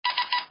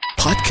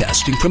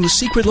broadcasting from a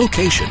secret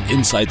location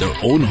inside their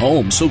own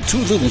home so two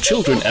little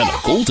children and a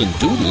golden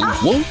doodle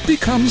won't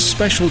become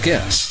special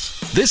guests.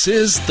 This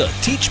is the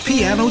Teach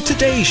Piano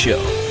Today Show,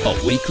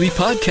 a weekly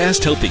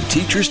podcast helping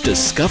teachers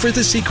discover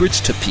the secrets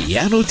to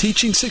piano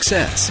teaching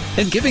success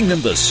and giving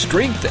them the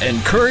strength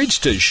and courage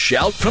to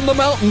shout from the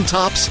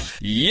mountaintops,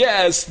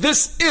 "Yes,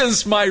 this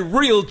is my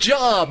real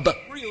job!"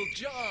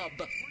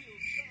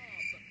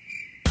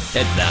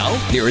 And now,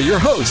 here are your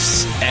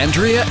hosts,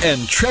 Andrea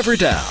and Trevor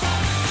Dow.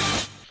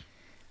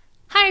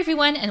 Hi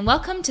everyone, and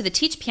welcome to the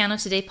Teach Piano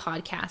Today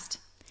podcast.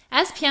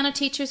 As piano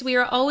teachers, we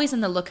are always on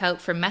the lookout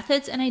for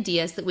methods and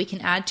ideas that we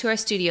can add to our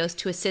studios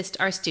to assist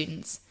our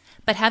students.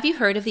 But have you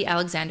heard of the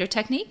Alexander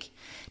Technique?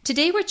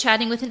 Today we're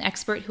chatting with an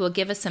expert who will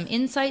give us some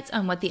insights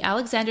on what the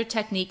Alexander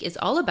Technique is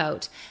all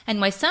about and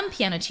why some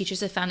piano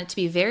teachers have found it to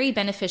be very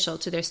beneficial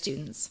to their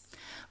students.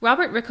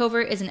 Robert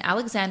Rickover is an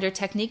Alexander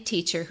Technique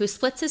teacher who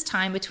splits his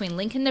time between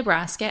Lincoln,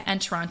 Nebraska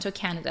and Toronto,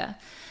 Canada.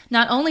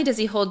 Not only does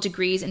he hold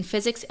degrees in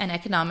physics and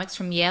economics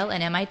from Yale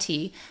and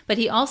MIT, but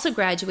he also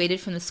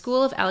graduated from the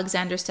School of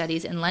Alexander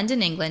Studies in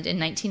London, England in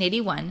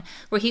 1981,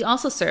 where he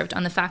also served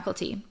on the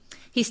faculty.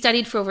 He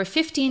studied for over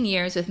 15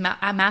 years with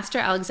Master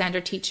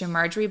Alexander teacher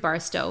Marjorie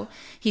Barstow.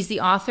 He's the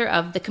author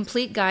of The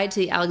Complete Guide to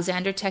the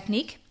Alexander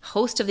Technique,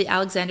 host of the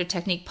Alexander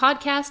Technique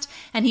podcast,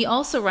 and he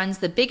also runs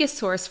the biggest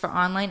source for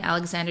online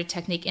Alexander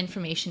Technique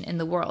information in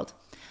the world.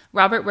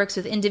 Robert works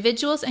with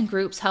individuals and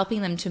groups,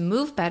 helping them to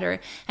move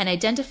better and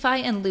identify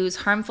and lose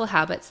harmful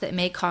habits that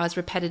may cause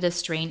repetitive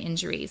strain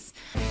injuries.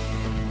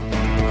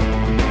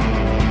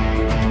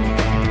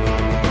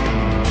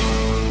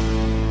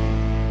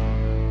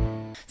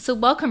 So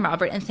welcome,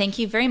 Robert, and thank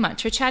you very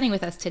much for chatting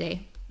with us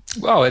today.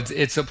 Well,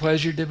 it's a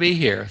pleasure to be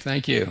here.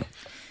 Thank you.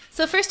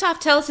 So first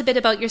off, tell us a bit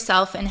about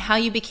yourself and how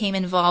you became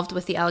involved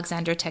with the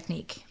Alexander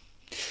Technique.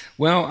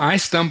 Well, I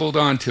stumbled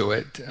onto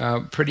it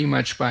pretty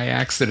much by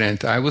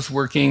accident. I was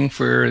working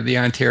for the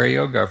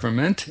Ontario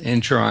government in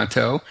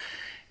Toronto,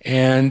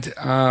 and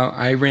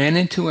I ran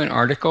into an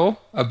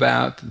article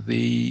about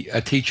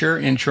a teacher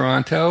in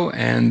Toronto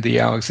and the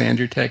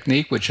Alexander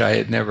Technique, which I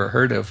had never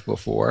heard of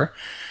before.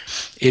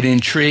 It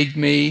intrigued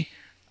me.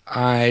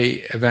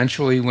 I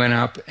eventually went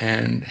up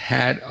and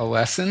had a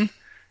lesson.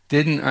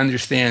 Didn't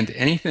understand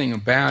anything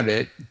about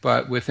it,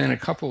 but within a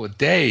couple of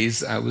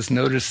days, I was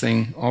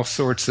noticing all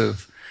sorts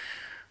of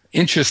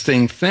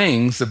interesting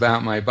things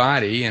about my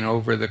body, and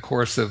over the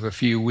course of a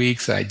few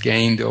weeks, I'd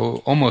gained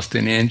almost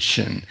an inch,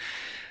 and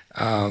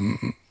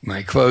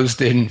my clothes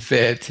didn't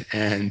fit,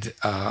 and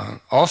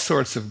all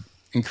sorts of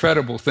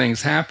incredible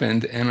things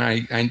happened,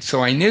 and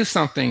so I knew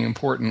something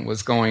important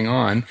was going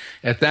on.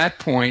 At that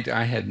point,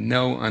 I had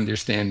no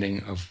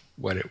understanding of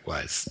what it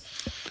was.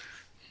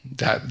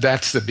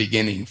 That's the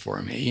beginning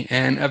for me.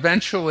 And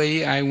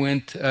eventually I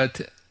went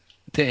to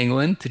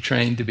England to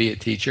train to be a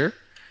teacher,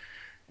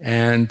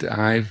 and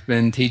I've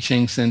been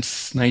teaching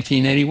since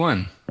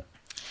 1981.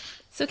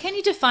 So can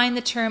you define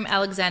the term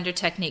Alexander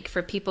Technique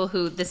for people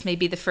who this may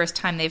be the first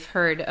time they've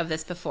heard of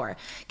this before?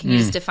 Can you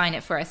just define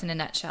it for us in a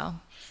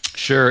nutshell?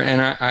 Sure, and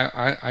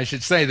I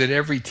should say that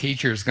every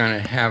teacher is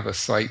going to have a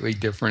slightly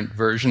different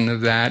version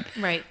of that.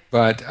 Right.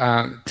 But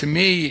to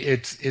me,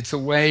 it's a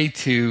way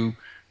to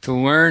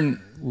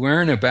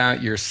learn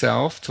about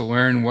yourself, to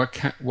learn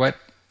what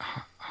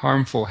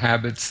harmful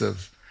habits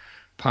of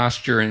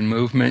posture and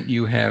movement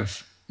you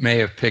may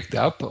have picked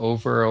up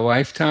over a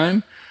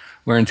lifetime,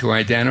 learn to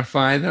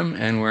identify them,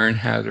 and learn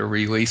how to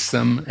release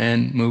them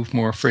and move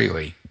more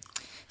freely.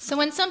 So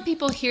when some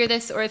people hear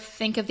this or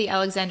think of the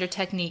Alexander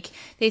Technique,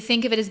 they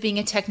think of it as being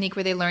a technique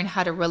where they learn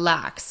how to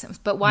relax.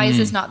 But why is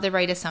this not the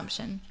right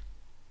assumption?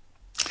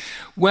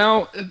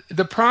 Well,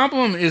 the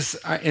problem is,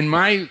 in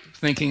my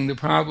thinking, the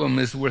problem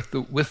is with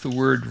the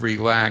word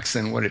relax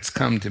and what it's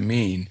come to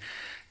mean.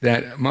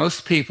 That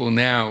most people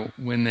now,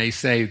 when they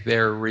say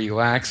they're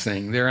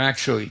relaxing, they're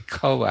actually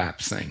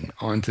collapsing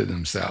onto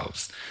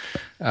themselves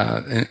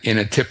in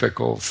a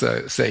typical,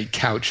 say,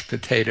 couch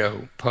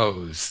potato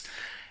pose.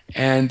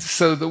 And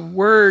so the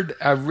word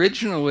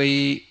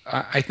originally,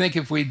 I think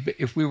if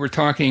we were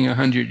talking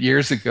 100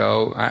 years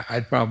ago,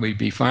 I'd probably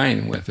be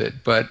fine with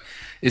it. But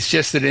it's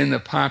just that in the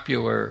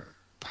popular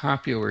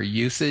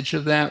usage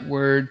of that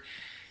word,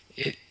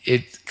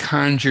 it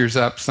conjures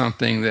up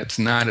something that's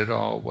not at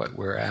all what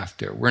we're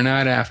after. We're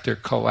not after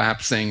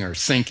collapsing or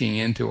sinking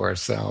into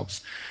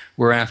ourselves.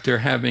 We're after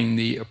having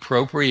the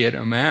appropriate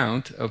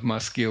amount of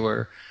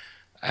muscular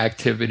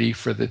activity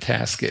for the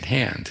task at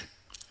hand.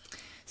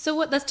 So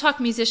let's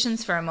talk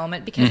musicians for a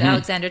moment, because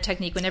Alexander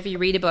Technique, whenever you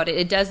read about it,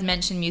 it does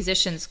mention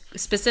musicians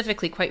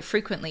specifically quite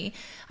frequently.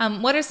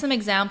 What are some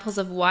examples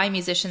of why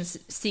musicians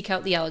seek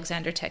out the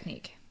Alexander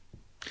Technique?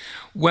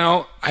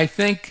 Well, I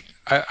think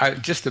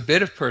just a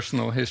bit of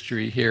personal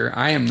history here.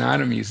 I am not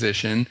a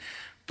musician,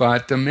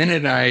 but the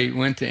minute I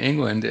went to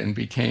England and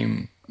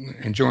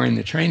joined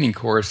the training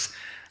course,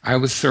 I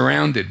was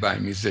surrounded by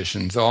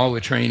musicians. All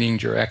the training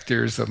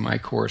directors of my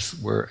course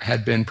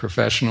had been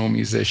professional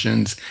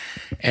musicians.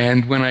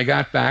 And when I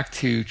got back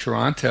to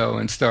Toronto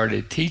and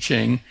started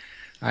teaching,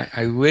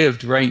 I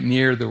lived right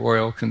near the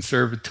Royal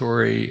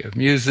Conservatory of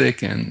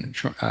Music and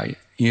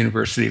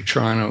University of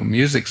Toronto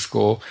Music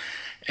School,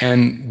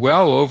 and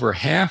well over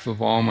half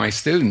of all my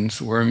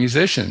students were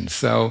musicians.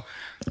 So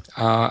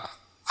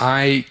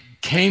I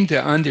came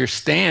to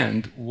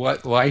understand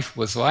what life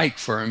was like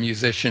for a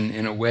musician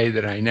in a way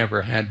that I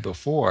never had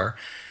before,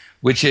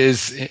 which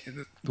is,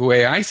 the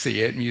way I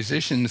see it,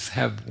 musicians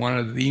have one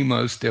of the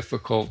most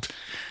difficult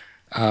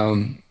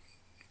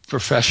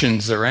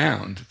professions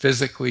around,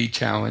 physically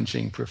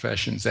challenging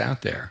professions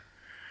out there.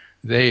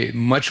 They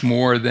much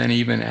more than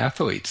even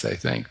athletes, I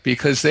think,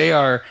 because they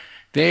are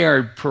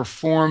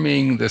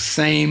performing the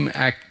same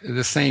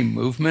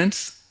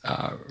movements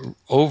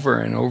over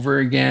and over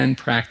again,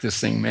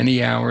 practicing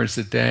many hours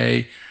a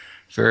day,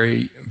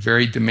 very,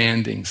 very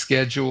demanding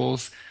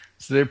schedules.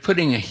 So they're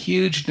putting a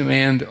huge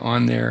demand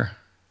on their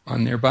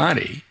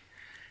body,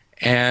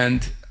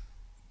 and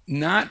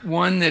not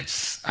one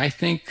that's, I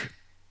think,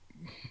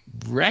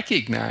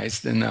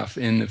 recognized enough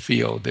in the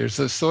field. There's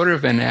a sort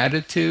of an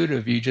attitude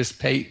of you just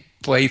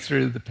play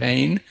through the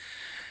pain,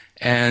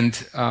 and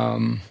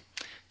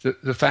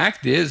the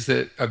fact is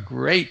that a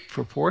great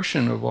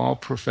proportion of all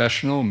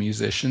professional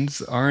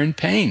musicians are in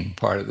pain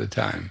part of the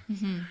time,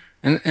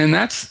 and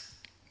that's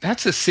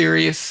a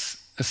serious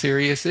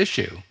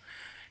issue.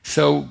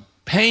 So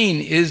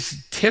pain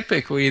is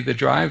typically the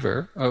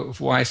driver of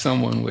why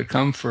someone would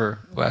come for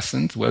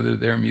lessons, whether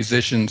they're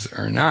musicians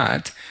or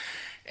not.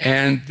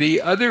 And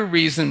the other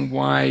reason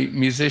why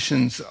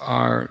musicians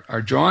are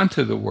drawn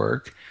to the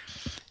work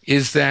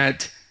is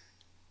that,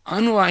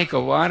 unlike a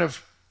lot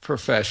of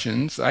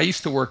professions, I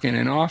used to work in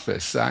an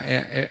office.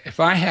 If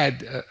I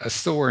had a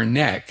sore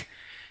neck,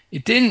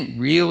 it didn't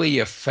really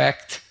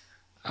affect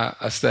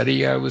a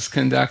study I was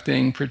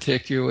conducting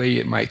particularly.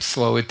 It might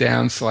slow it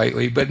down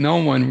slightly, but no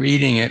one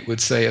reading it would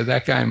say, "Oh,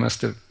 that guy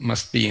must have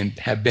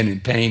been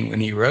in pain when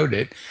he wrote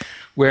it."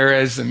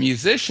 Whereas a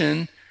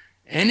musician,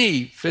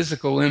 any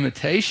physical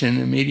limitation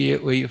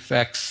immediately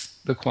affects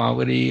the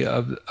quality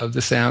of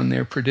the sound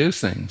they're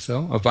producing.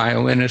 So a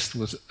violinist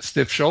with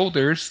stiff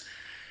shoulders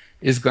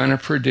is going to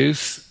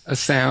produce a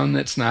sound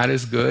that's not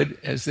as good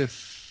as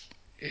if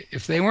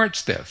they weren't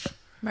stiff.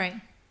 Right.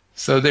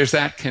 So there's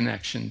that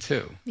connection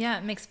too. Yeah,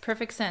 it makes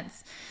perfect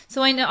sense.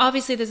 So I know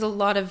obviously there's a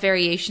lot of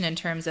variation in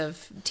terms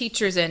of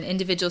teachers and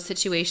individual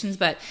situations,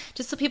 but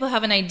just so people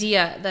have an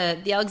idea,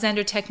 the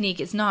Alexander technique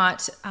is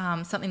not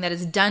something that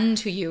is done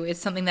to you.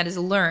 It's something that is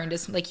learned.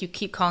 It's like you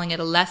keep calling it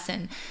a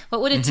lesson.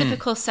 What would a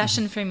typical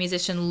session for a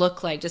musician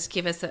look like? Just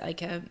give us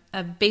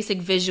a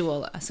basic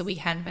visual so we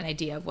have an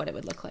idea of what it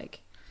would look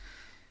like.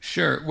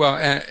 Sure. Well,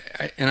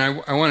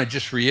 I want to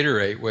just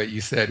reiterate what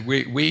you said.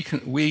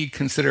 We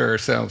consider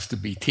ourselves to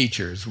be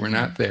teachers. We're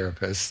not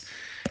therapists,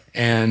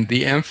 and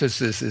the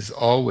emphasis is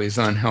always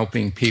on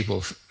helping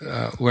people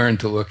learn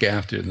to look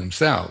after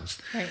themselves.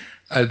 Right.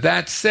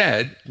 That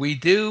said, we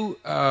do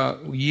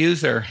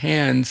use our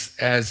hands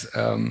as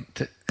to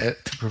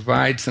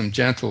provide some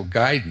gentle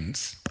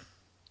guidance,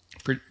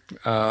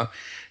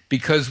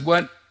 because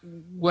what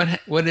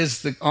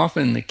is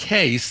often the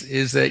case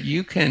is that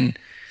you can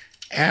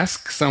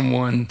ask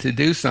someone to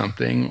do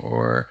something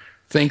or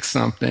think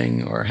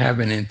something or have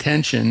an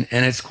intention,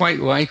 and it's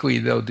quite likely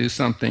they'll do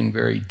something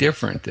very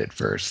different at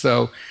first.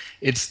 So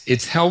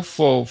it's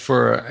helpful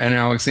for an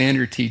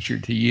Alexander teacher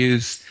to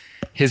use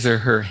his or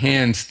her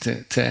hands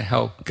to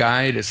help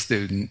guide a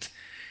student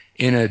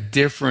in a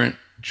different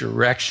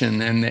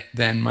direction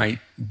than might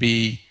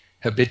be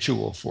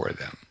habitual for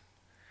them.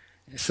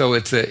 So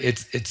it's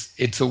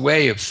a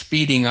way of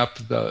speeding up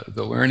the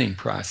learning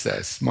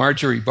process.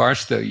 Marjorie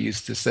Barstow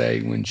used to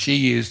say when she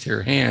used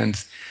her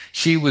hands,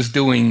 she was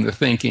doing the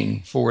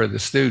thinking for the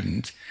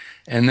student,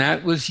 and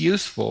that was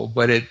useful,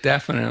 but it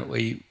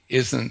definitely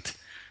isn't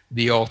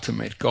the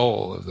ultimate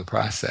goal of the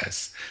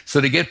process.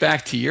 So to get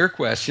back to your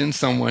question,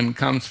 someone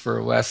comes for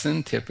a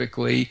lesson.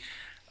 Typically,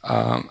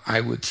 I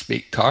would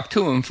talk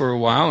to them for a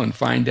while and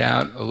find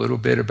out a little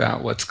bit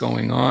about what's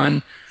going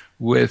on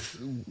with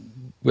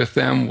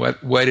them,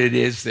 what it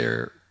is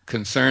they're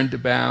concerned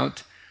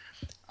about.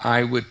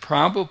 I would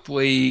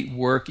probably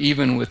work,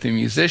 even with a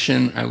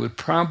musician, I would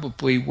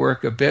probably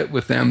work a bit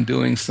with them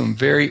doing some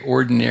very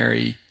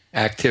ordinary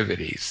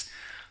activities.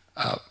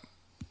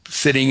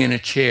 Sitting in a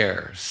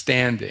chair,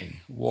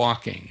 standing,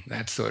 walking,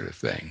 that sort of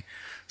thing.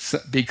 So,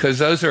 because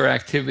those are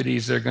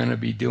activities they're going to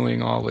be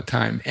doing all the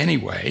time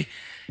anyway,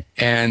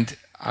 and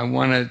I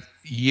want to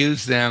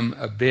use them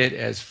a bit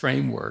as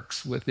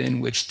frameworks within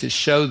which to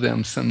show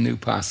them some new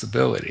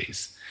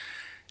possibilities.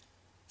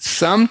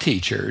 Some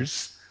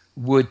teachers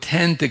would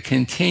tend to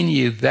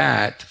continue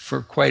that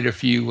for quite a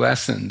few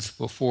lessons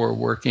before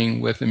working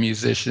with a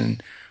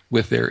musician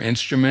with their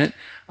instrument.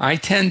 I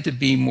tend to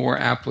be more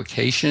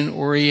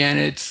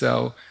application-oriented,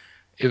 so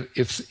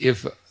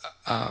if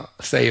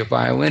say a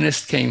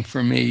violinist came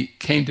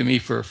to me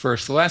for a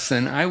first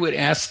lesson, I would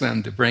ask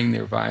them to bring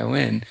their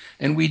violin,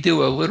 and we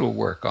do a little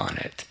work on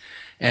it.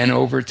 And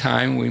over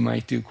time, we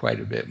might do quite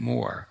a bit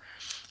more.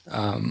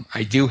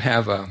 I do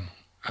have a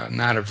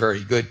not a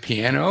very good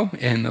piano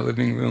in the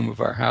living room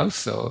of our house.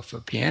 So if a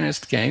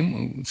pianist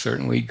came, we'd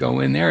certainly go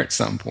in there at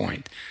some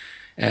point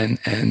and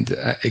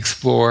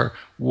explore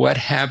what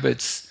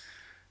habits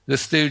the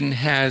student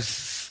has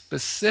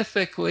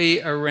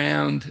specifically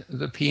around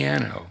the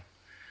piano.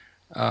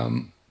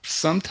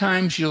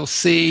 Sometimes you'll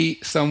see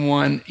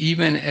someone,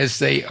 even as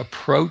they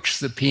approach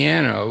the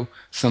piano,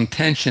 some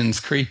tensions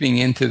creeping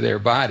into their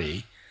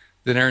body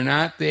that are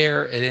not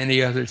there at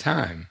any other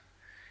time.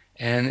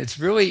 And it's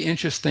really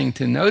interesting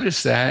to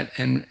notice that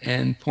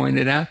and point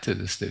it out to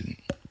the student.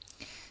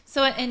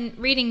 So in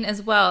reading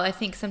as well, I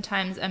think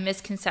sometimes a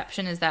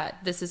misconception is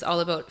that this is all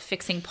about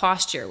fixing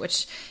posture,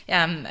 which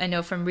I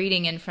know from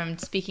reading and from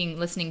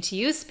listening to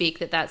you speak,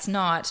 that's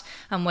not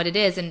what it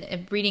is.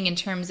 And reading in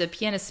terms of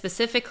pianists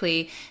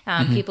specifically,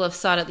 people have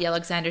sought out the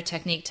Alexander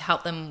technique to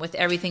help them with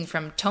everything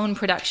from tone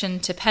production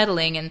to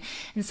pedaling. And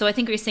so I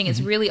think what you're saying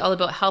is really all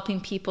about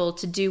helping people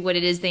to do what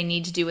it is they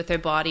need to do with their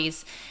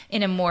bodies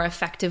in a more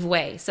effective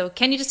way. So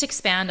can you just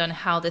expand on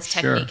how this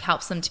technique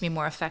helps them to be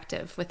more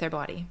effective with their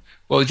body?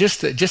 Well, just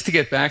to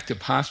get back to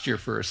posture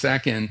for a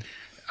second,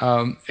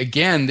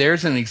 again,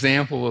 there's an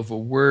example of a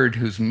word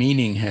whose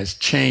meaning has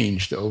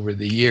changed over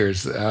the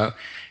years.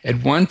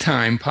 At one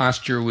time,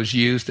 posture was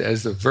used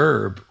as a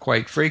verb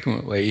quite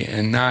frequently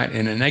and not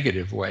in a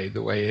negative way,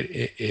 the way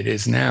it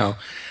is now.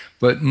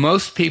 But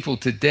most people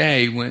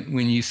today,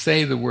 when you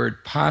say the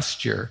word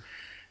posture,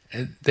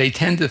 they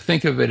tend to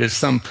think of it as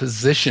some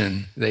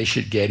position they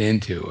should get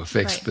into, a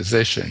fixed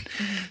position.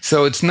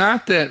 So it's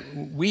not that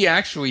we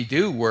actually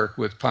do work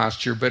with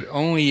posture, but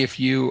only if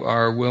you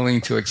are willing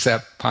to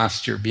accept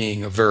posture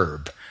being a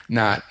verb,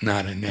 not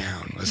a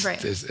noun.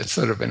 It's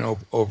sort of an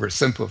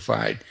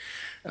oversimplified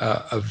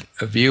a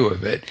view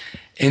of it.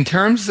 In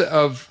terms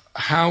of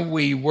how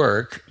we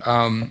work,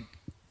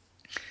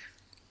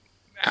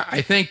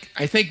 I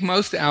think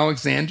most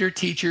Alexander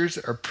teachers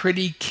are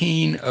pretty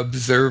keen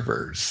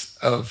observers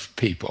of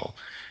people,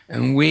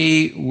 and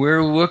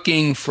we're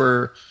looking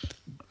for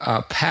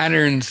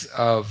patterns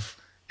of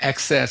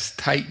excess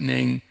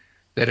tightening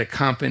that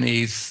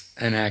accompanies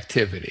an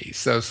activity.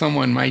 So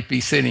someone might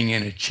be sitting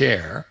in a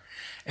chair,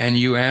 and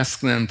you ask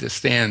them to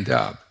stand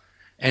up,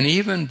 and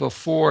even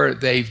before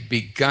they've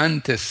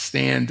begun to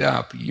stand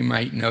up, you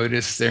might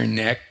notice their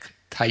neck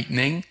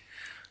tightening,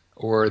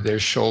 or their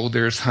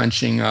shoulders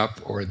hunching up,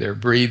 or their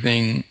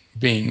breathing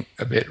being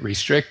a bit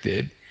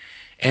restricted.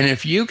 And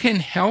if you can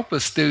help a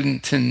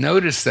student to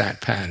notice that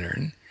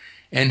pattern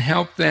and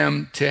help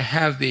them to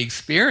have the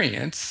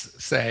experience,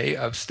 say,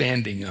 of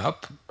standing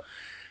up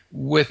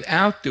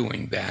without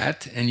doing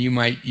that, and you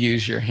might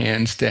use your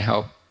hands to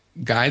help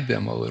guide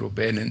them a little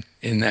bit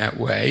in that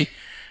way,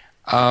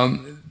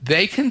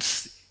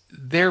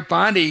 their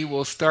body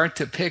will start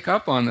to pick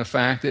up on the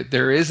fact that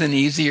there is an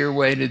easier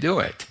way to do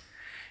it.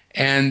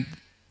 And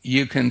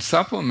you can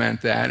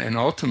supplement that and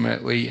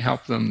ultimately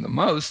help them the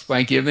most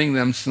by giving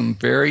them some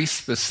very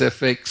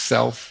specific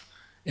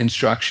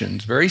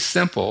self-instructions, very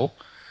simple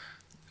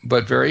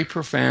but very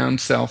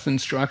profound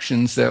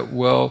self-instructions that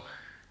will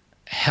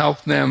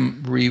help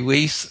them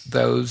release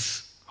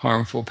those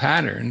harmful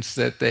patterns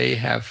that they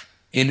have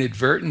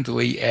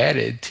inadvertently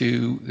added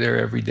to their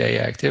everyday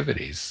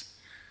activities.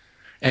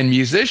 And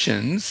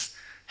musicians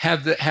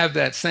have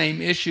that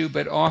same issue,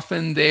 but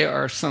often there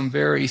are some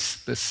very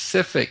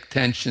specific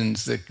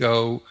tensions that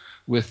go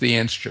with the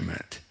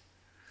instrument.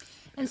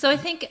 And so I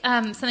think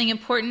something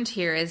important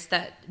here is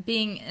that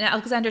being an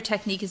Alexander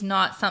technique is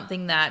not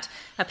something that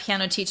a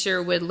piano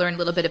teacher would learn a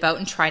little bit about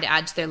and try to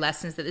add to their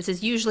lessons, that this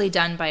is usually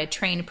done by a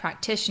trained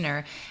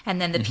practitioner, and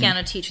then the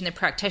piano teacher and the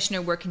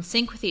practitioner work in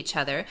sync with each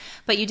other.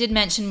 But you did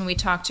mention when we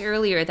talked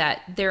earlier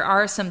that there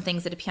are some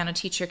things that a piano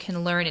teacher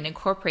can learn and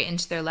incorporate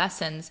into their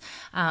lessons.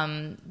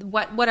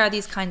 What are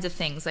these kinds of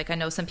things? Like, I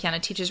know some piano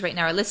teachers right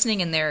now are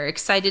listening and they're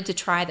excited to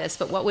try this,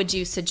 but what would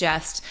you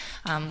suggest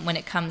when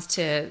it comes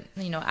to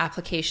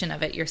application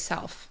of it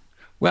yourself?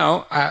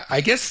 Well,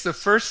 I guess the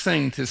first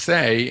thing to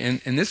say,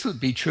 and this would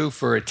be true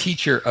for a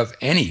teacher of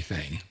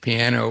anything,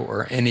 piano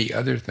or any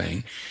other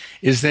thing,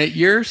 is that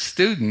your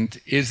student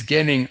is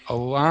getting a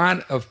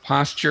lot of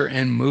posture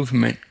and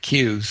movement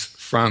cues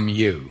from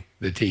you,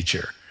 the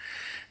teacher.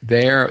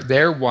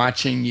 They're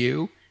watching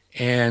you,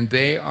 and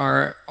they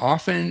are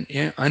often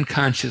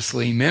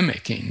unconsciously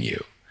mimicking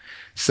you.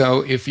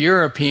 So if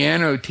you're a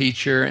piano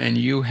teacher and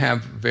you're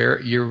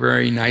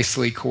very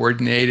nicely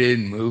coordinated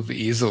and move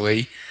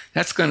easily,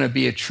 that's going to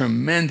be a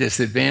tremendous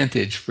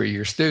advantage for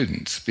your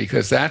students,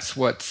 because that's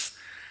what's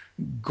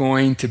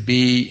going to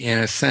be, in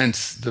a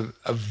sense,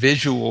 a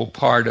visual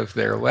part of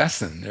their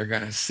lesson. They're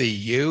going to see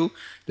you,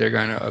 they're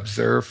going to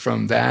observe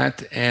from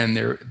that, and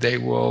they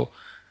will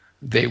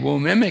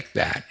mimic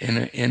that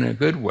in a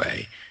good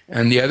way.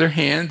 On the other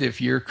hand,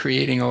 if you're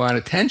creating a lot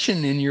of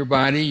tension in your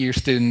body, your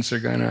students are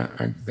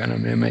gonna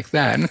mimic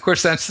that. And of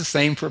course, that's the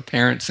same for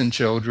parents and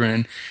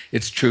children.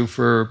 It's true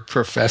for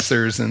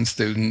professors and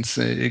students.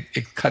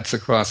 It cuts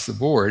across the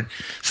board.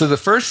 So the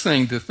first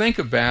thing to think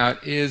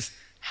about is,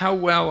 how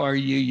well are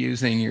you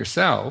using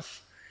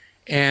yourself?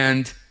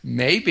 And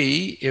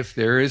maybe if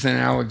there is an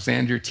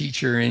Alexander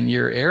teacher in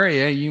your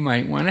area, you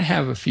might want to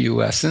have a few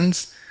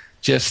lessons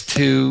just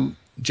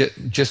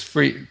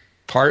for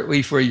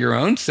partly for your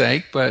own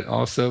sake, but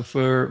also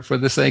for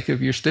the sake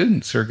of your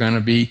students who are going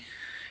to be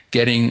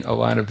getting a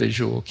lot of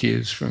visual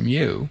cues from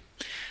you.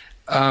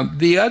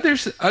 The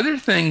other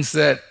things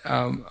that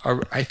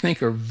I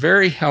think are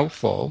very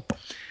helpful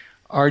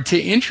are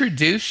to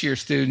introduce your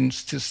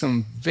students to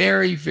some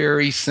very,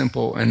 very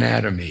simple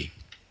anatomy.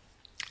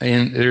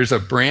 And there's a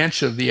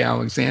branch of the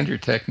Alexander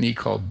technique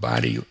called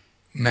body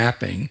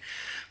mapping,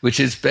 which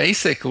is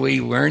basically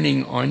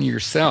learning on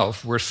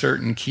yourself where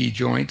certain key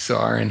joints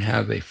are and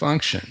how they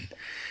function.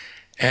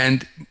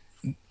 And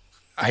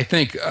I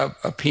think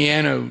a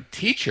piano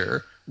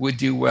teacher would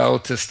do well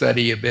to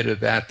study a bit of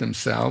that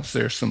themselves.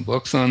 There's some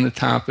books on the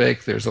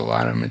topic. There's a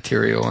lot of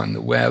material on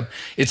the web.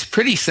 It's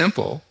pretty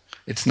simple.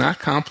 It's not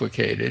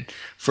complicated.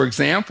 For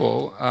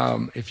example,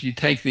 if you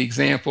take the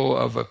example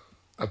of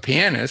a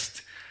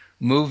pianist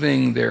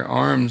moving their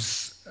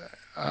arms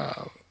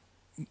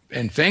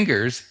and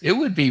fingers, it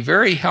would be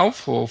very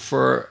helpful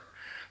for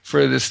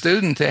the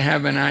student to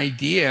have an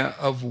idea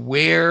of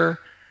where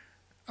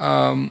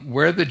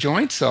the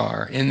joints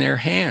are in their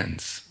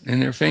hands, in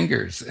their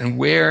fingers, and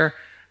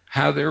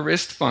how their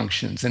wrist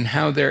functions, and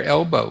how their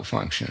elbow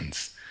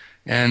functions,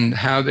 and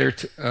how their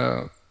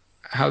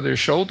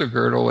shoulder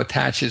girdle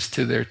attaches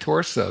to their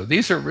torso.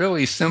 These are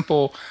really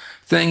simple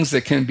things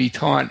that can be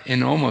taught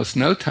in almost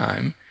no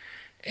time,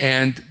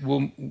 and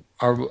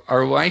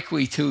are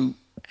likely to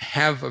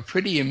have a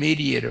pretty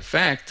immediate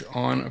effect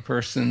on a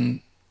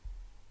person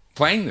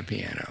playing the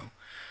piano.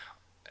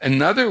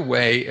 Another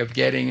way of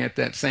getting at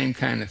that same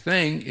kind of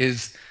thing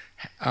is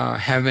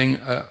having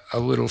a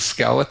little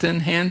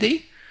skeleton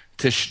handy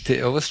to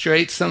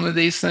illustrate some of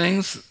these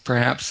things,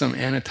 perhaps some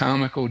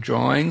anatomical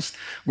drawings.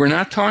 We're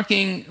not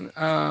talking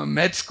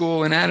med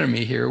school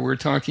anatomy here. We're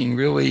talking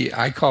really,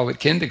 I call it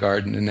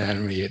kindergarten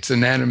anatomy. It's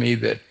anatomy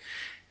that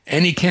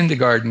any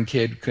kindergarten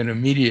kid could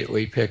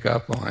immediately pick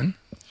up on.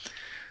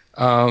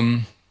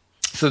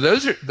 So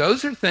those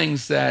are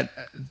things that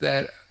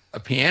a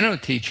piano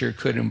teacher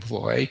could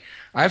employ.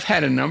 I've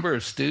had a number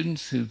of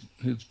students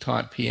who've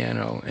taught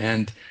piano,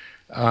 and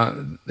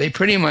they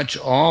pretty much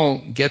all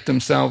get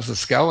themselves a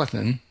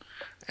skeleton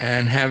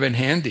and have it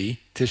handy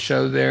to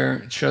show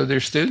their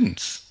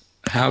students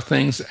how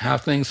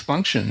things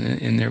function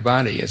in their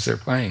body as they're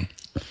playing.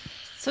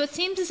 So it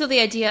seems as though the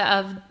idea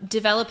of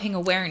developing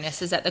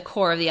awareness is at the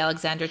core of the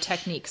Alexander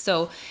technique.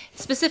 So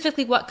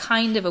specifically, what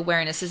kind of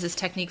awareness is this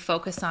technique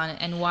focused on,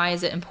 and why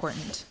is it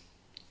important?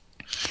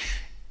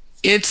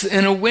 It's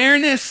an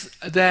awareness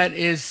that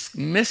is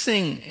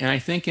missing, I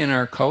think, in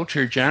our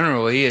culture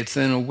generally. It's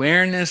an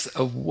awareness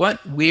of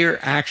what we're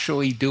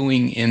actually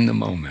doing in the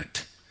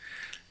moment.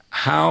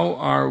 How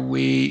are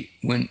we,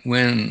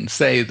 when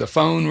say, the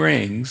phone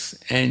rings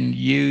and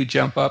you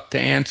jump up to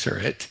answer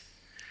it,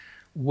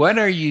 what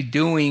are you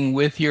doing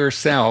with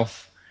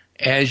yourself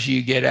as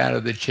you get out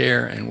of the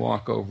chair and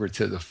walk over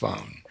to the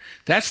phone?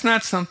 That's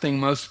not something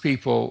most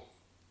people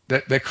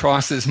that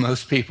crosses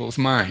most people's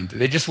mind.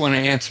 They just want to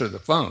answer the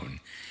phone.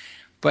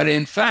 But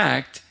in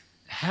fact,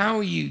 how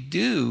you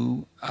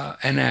do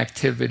an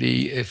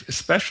activity,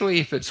 especially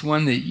if it's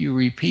one that you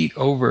repeat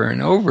over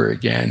and over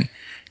again,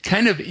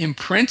 kind of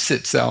imprints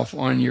itself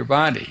on your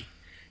body.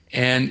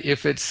 And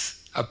if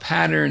it's a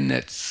pattern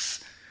that's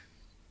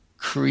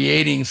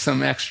creating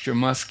some extra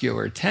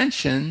muscular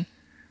tension,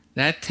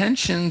 that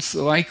tension's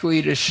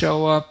likely to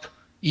show up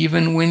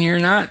even when you're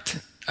not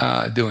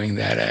doing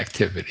that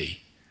activity.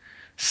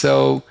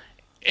 So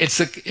it's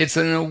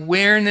an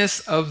awareness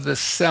of the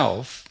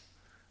self,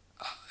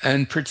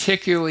 and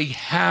particularly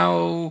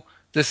how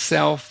the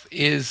self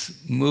is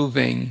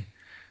moving,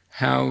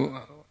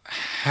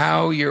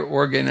 how you're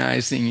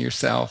organizing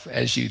yourself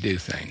as you do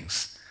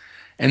things.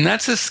 And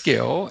that's a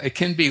skill. It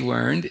can be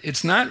learned.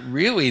 It's not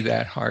really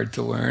that hard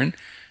to learn,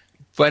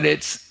 but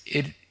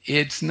the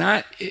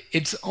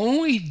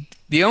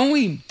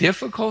only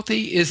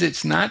difficulty is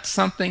it's not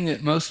something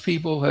that most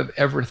people have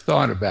ever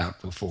thought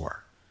about before.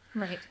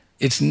 Right.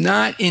 It's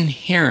not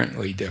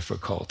inherently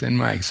difficult in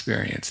my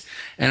experience.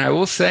 And I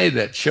will say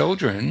that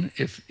children,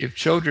 if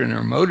children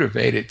are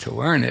motivated to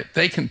learn it,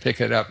 they can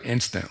pick it up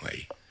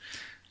instantly.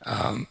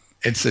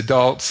 It's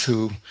adults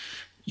who,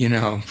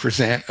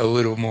 present a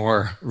little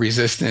more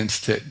resistance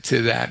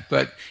to that.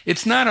 But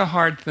it's not a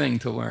hard thing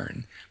to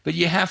learn. But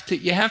you have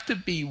to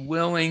be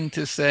willing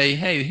to say,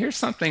 hey, here's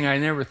something I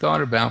never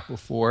thought about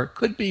before. It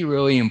could be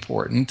really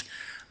important.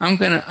 I'm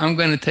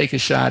gonna take a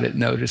shot at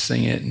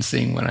noticing it and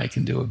seeing what I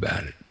can do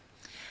about it.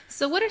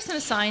 So what are some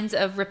signs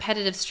of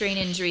repetitive strain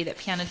injury that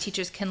piano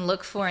teachers can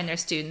look for in their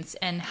students,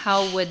 and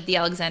how would the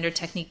Alexander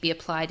technique be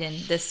applied in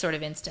this sort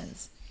of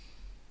instance?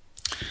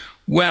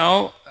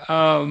 Well,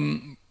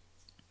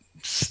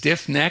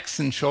 stiff necks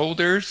and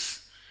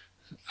shoulders,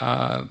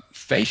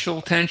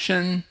 facial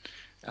tension.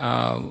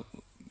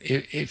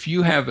 If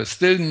you have a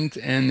student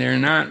and they're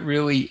not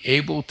really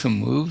able to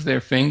move their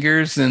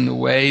fingers in the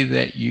way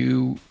that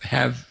you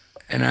have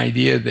an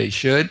idea they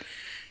should,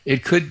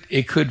 it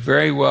could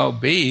very well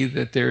be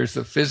that there's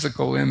a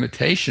physical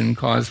limitation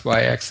caused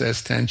by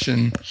excess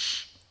tension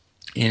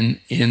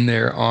in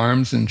their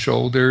arms and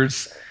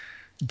shoulders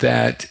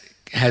that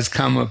has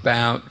come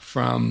about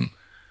from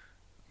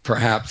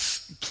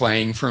perhaps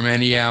playing for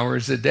many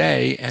hours a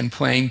day and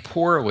playing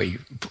poorly.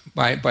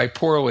 By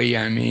poorly,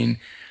 I mean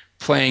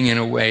playing in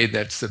a way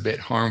that's a bit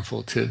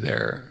harmful to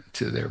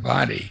their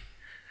body.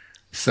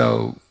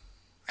 So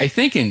I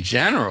think in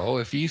general,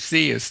 if you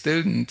see a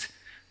student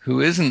who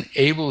isn't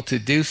able to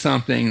do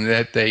something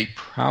that they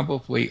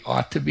probably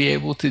ought to be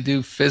able to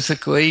do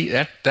physically,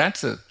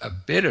 that's a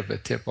bit of a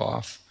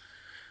tip-off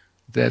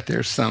that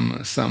there's some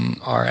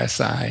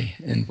RSI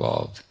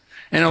involved.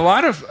 And a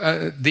lot of,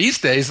 these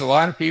days, a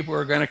lot of people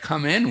are going to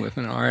come in with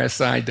an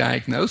RSI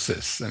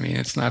diagnosis. I mean,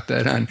 it's not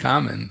that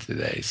uncommon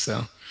today,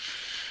 so.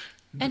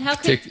 And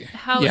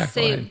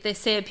they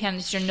say a piano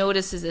teacher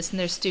notices this in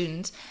their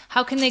student,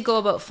 how can they go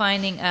about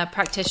finding a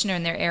practitioner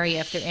in their area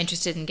if they're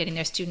interested in getting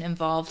their student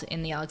involved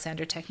in the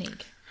Alexander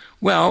technique?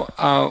 Well,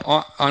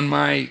 on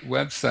my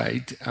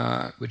website,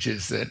 which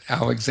is at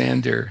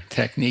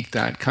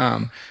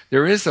alexandertechnique.com,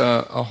 there is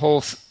a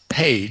whole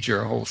page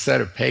or a whole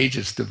set of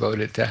pages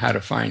devoted to how to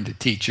find a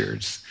teacher.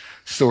 It's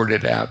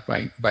sorted out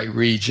by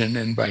region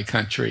and by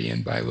country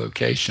and by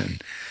location.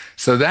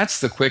 So that's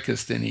the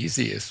quickest and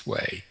easiest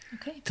way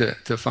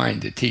to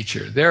find a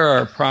teacher. There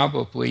are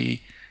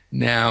probably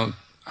now,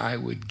 I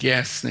would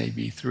guess,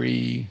 maybe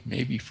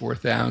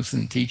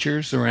 4,000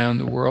 teachers around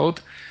the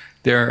world.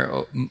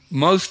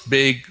 Most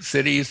big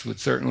cities would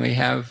certainly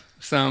have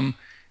some.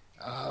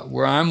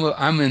 Where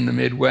I'm in the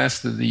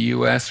Midwest of the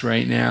U.S.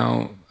 right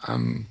now,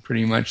 I'm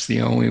pretty much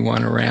the only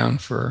one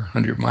around for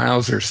 100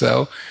 miles or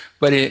so.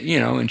 But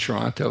in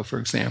Toronto, for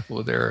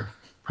example, there are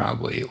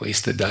probably at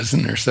least a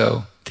dozen or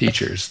so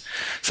teachers.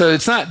 So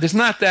it's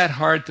not that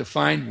hard to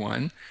find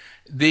one.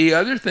 The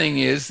other thing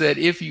is that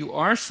if you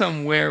are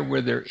somewhere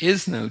where there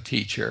is no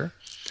teacher,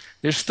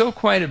 there's still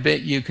quite a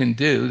bit you can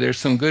do. There's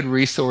some good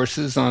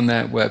resources on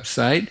that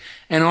website.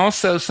 And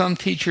also some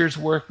teachers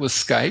work with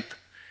Skype.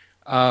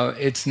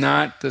 It's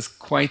not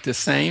quite the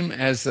same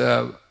as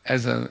an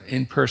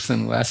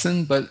in-person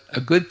lesson, but a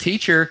good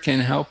teacher can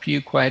help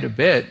you quite a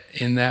bit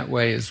in that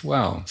way as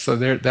well. So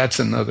that's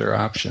another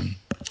option.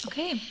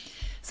 Okay.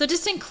 So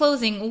just in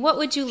closing, what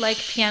would you like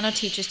piano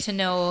teachers to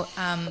know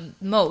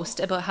most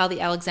about how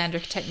the Alexander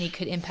technique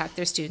could impact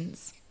their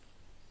students?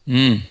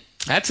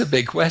 That's a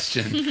big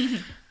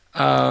question.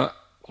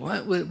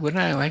 What would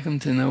I like them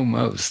to know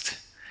most?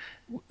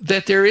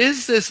 That there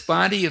is this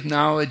body of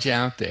knowledge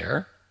out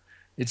there.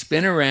 It's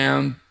been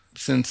around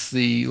since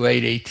the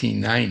late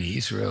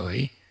 1890s,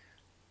 really,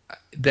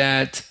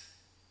 that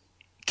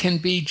can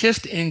be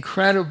just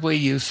incredibly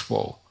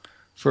useful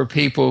for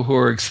people who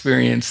are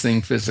experiencing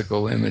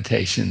physical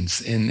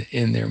limitations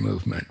in their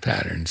movement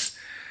patterns.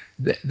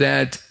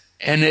 If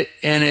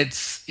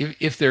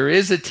there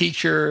is a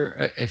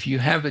teacher, if you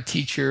have a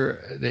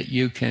teacher that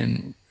you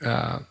can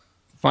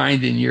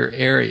find in your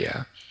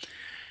area,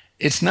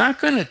 it's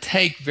not going to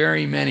take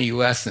very many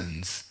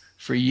lessons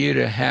for you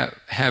to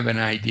have an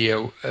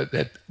idea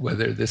that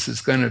whether this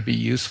is going to be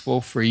useful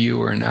for you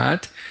or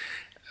not.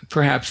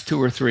 Perhaps 2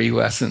 or 3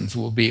 lessons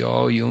will be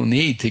all you'll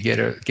need to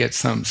get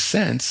some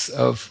sense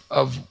of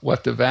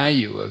what the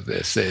value of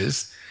this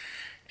is.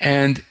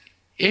 And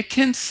it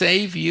can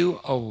save you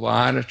a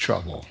lot of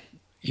trouble.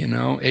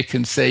 It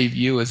can save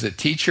you as a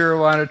teacher a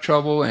lot of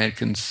trouble, and it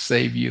can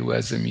save you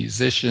as a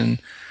musician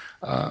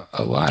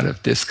a lot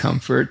of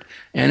discomfort,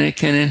 and it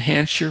can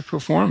enhance your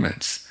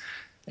performance.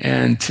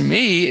 And to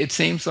me, it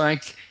seems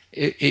like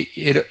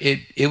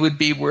it would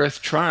be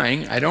worth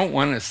trying. I don't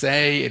want to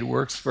say it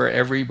works for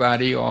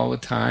everybody all the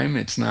time.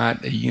 It's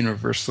not a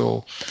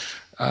universal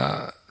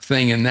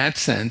thing in that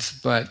sense,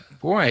 but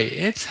boy,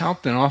 it's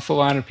helped an awful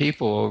lot of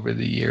people over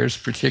the years,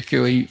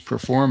 particularly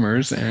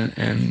performers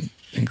and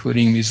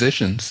including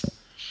musicians.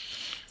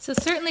 So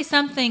certainly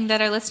something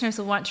that our listeners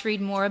will want to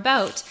read more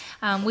about.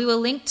 We will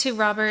link to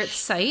Robert's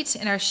site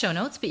in our show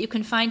notes, but you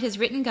can find his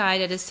written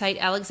guide at his site,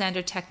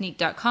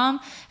 alexandertechnique.com,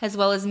 as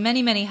well as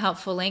many, many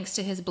helpful links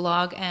to his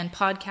blog and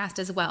podcast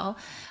as well.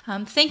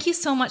 Thank you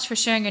so much for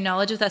sharing your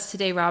knowledge with us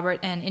today, Robert,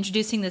 and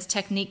introducing this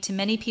technique to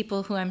many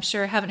people who I'm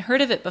sure haven't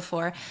heard of it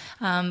before,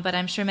 but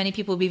I'm sure many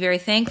people will be very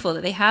thankful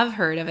that they have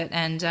heard of it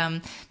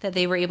and that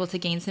they were able to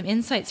gain some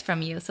insights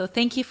from you. So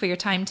thank you for your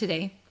time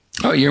today.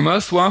 Oh, you're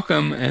most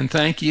welcome, and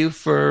thank you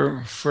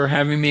for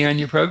having me on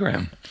your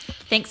program.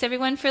 Thanks,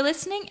 everyone, for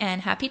listening,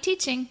 and happy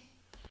teaching.